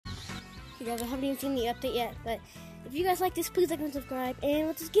You guys, I haven't even seen the update yet, but if you guys like this, please like and subscribe, and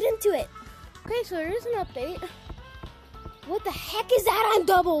let's just get into it. Okay, so there is an update. What the heck is that on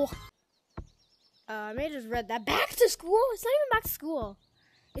double? I may have just read that. Back to school? It's not even back to school.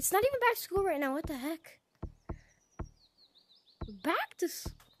 It's not even back to school right now. What the heck? Back to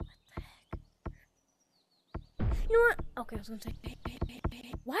school? What the heck? You know what? Okay, I was gonna say.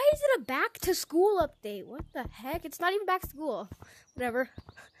 Why is it a back to school update? What the heck? It's not even back to school. Whatever.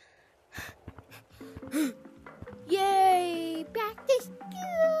 Yay! Back to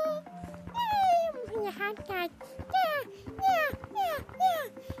school! Yay! I'm putting a hot dog.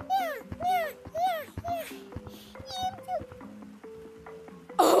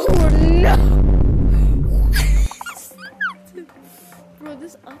 Oh no! Bro,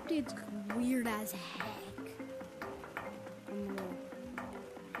 this update's weird as heck.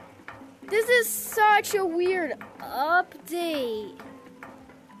 This is such a weird update.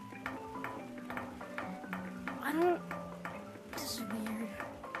 This is weird.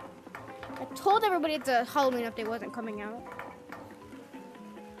 I told everybody the Halloween update wasn't coming out.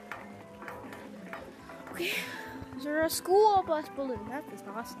 Okay, is there a school bus balloon? That is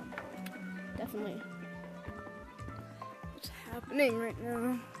awesome. Definitely. What's happening right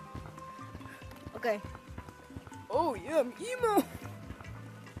now? Okay. Oh yeah, I'm emo.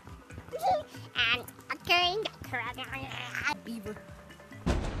 Beaver.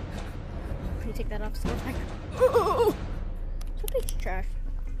 Can you take that off? So like, oh, so big trash.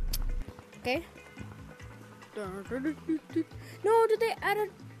 Okay. No, did they add a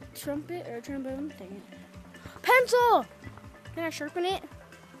trumpet or a trombone? Dang it. Pencil! Can I sharpen it?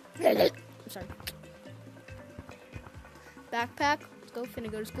 I'm sorry. Backpack. Let's go.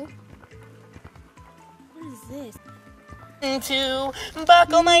 Finna go to school. What is this? 2,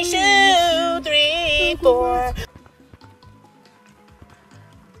 buckle my shoe, 3, 4.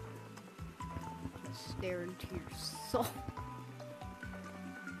 Stare into your soul.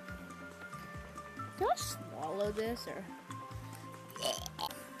 Can I swallow this or?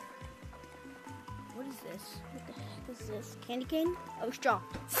 What is this? What the heck is this? Candy cane? Oh, straw.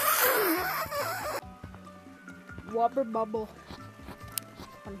 Whopper bubble.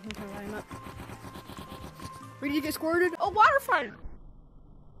 I'm gonna line up. Ready to get squirted? Oh, water fight!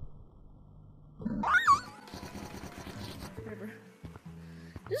 Whatever.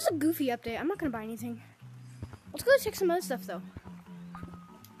 This is a goofy update. I'm not gonna buy anything. Let's go check some other stuff though.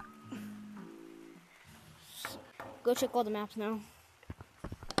 Go check all the maps now.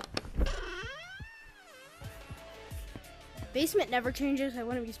 Basement never changes. I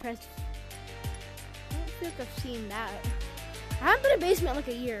wouldn't be surprised. I don't feel like I've seen that. I haven't been in a basement in like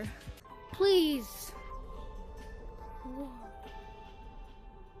a year. Please. Whoa.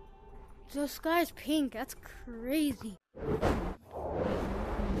 The sky's pink. That's crazy. I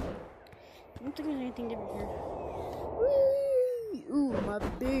don't think there's anything different here. Whee! Ooh, my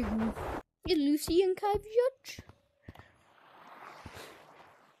big. Is Lucy and Caveat?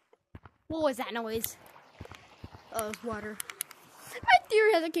 What was that noise? Oh, it's water. My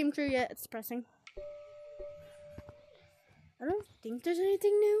theory hasn't came true yet. It's depressing. I don't think there's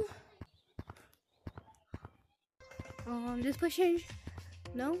anything new. This place changed?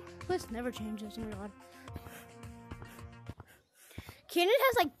 No? This place never changes. Oh my god. Canada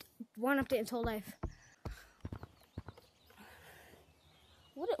has like one update its whole life.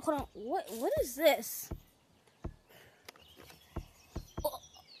 Hold on. What is this?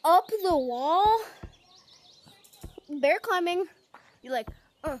 Up the wall? Bear climbing. You're like,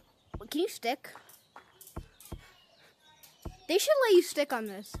 can you stick? They should let you stick on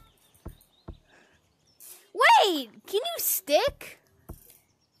this. Wait, can you stick?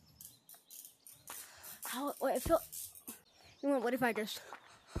 How? What? I feel. You know what if I just?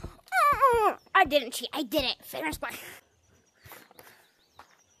 I didn't cheat. I did it. Finish my.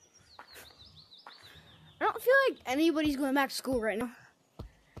 I don't feel like anybody's going back to school right now.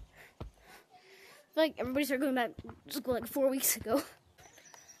 I feel like everybody started going back to school like 4 weeks ago.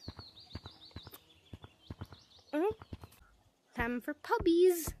 Time for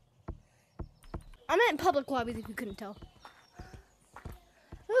puppies. I'm in public lobbies if you couldn't tell.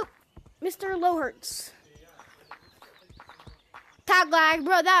 Oh, Mr. Lowhurts. Tag lag,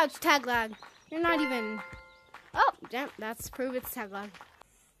 bro. That's tag lag. You're not even. Oh, damn. That's proof it's tag lag.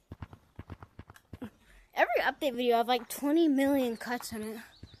 Every update video, I have like 20 million cuts in it.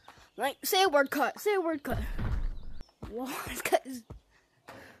 Like, say a word cut. Say a word cut. What?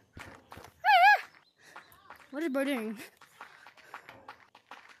 What is bro doing?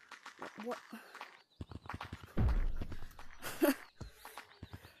 What?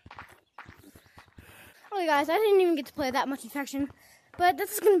 Okay, guys, I didn't even get to play that much Infection. But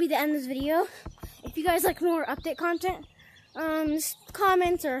that's gonna be the end of this video. If you guys like more update content, just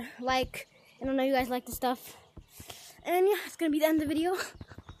comment or like. I don't know, you guys like the stuff. And yeah, it's gonna be the end of the video.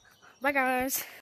 Bye guys.